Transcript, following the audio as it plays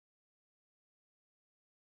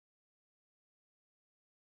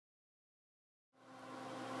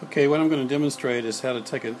Okay, what I'm going to demonstrate is how to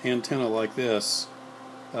take an antenna like this,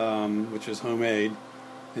 which is homemade,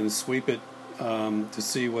 and sweep it to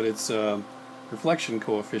see what its reflection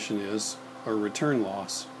coefficient is, or return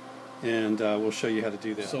loss, and we'll show you how to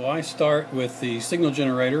do that. So I start with the signal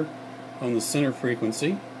generator on the center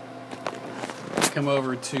frequency. Come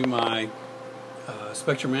over to my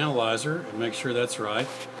spectrum analyzer and make sure that's right,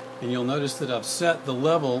 and you'll notice that I've set the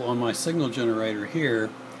level on my signal generator here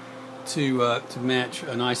to match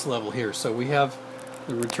a nice level here. So we have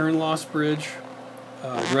the return loss bridge,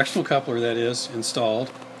 directional coupler that is, installed.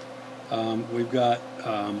 We've got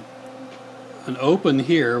an open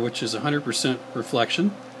here, which is 100%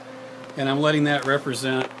 reflection, and I'm letting that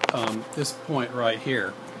represent this point right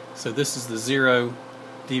here. So this is the 0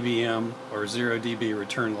 dBm or 0 dB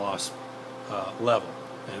return loss level,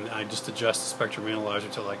 and I just adjust the spectrum analyzer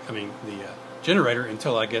till the generator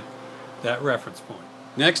until I get that reference point.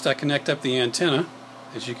 Next, I connect up the antenna,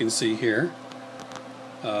 as you can see here.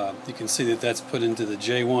 You can see that that's put into the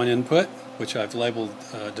J1 input, which I've labeled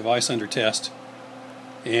device under test,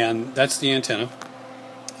 and that's the antenna.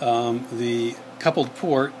 The coupled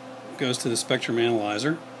port goes to the spectrum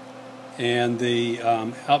analyzer, and the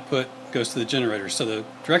output goes to the generator. So the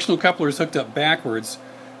directional coupler is hooked up backwards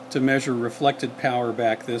to measure reflected power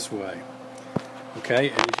back this way. Okay,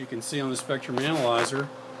 and as you can see on the spectrum analyzer,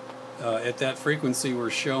 at that frequency we're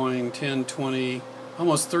showing 10, 20,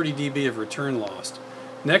 almost 30 dB of return loss.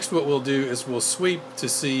 Next, what we'll do is we'll sweep to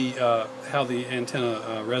see how the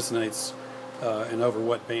antenna resonates and over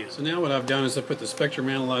what band. So now what I've done is I put the spectrum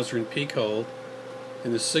analyzer in peak hold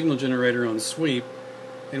and the signal generator on sweep,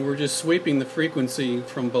 and we're just sweeping the frequency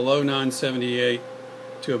from below 978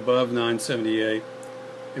 to above 978,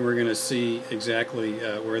 and we're going to see exactly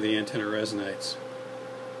where the antenna resonates.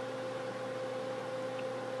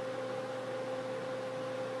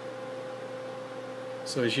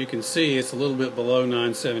 So as you can see, it's a little bit below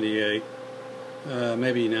 978,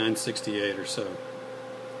 maybe 968 or so.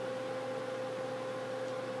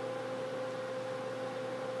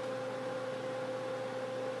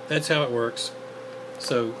 That's how it works.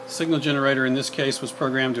 So signal generator in this case was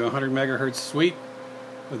programmed to 100 megahertz sweep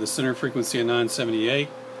with a center frequency of 978.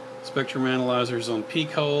 Spectrum analyzer is on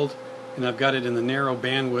peak hold, and I've got it in the narrow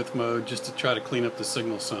bandwidth mode just to try to clean up the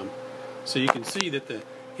signal some. So you can see that the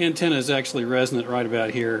antenna is actually resonant right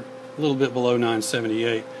about here, a little bit below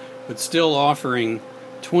 978, but still offering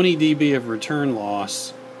 20 dB of return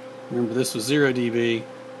loss. Remember, this was 0 dB,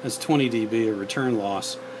 that's 20 dB of return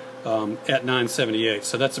loss at 978,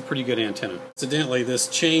 so that's a pretty good antenna. Incidentally, this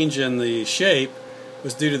change in the shape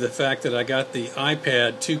was due to the fact that I got the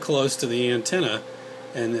iPad too close to the antenna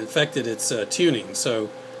and affected its tuning. So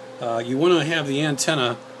you want to have the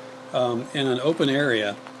antenna in an open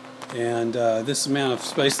area, and this amount of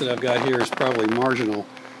space that I've got here is probably marginal,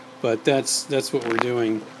 but that's what we're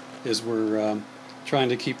doing, is we're trying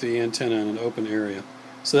to keep the antenna in an open area.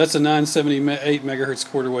 So that's a 978 megahertz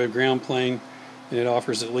quarter wave ground plane, and it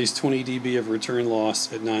offers at least 20 dB of return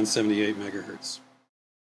loss at 978 megahertz.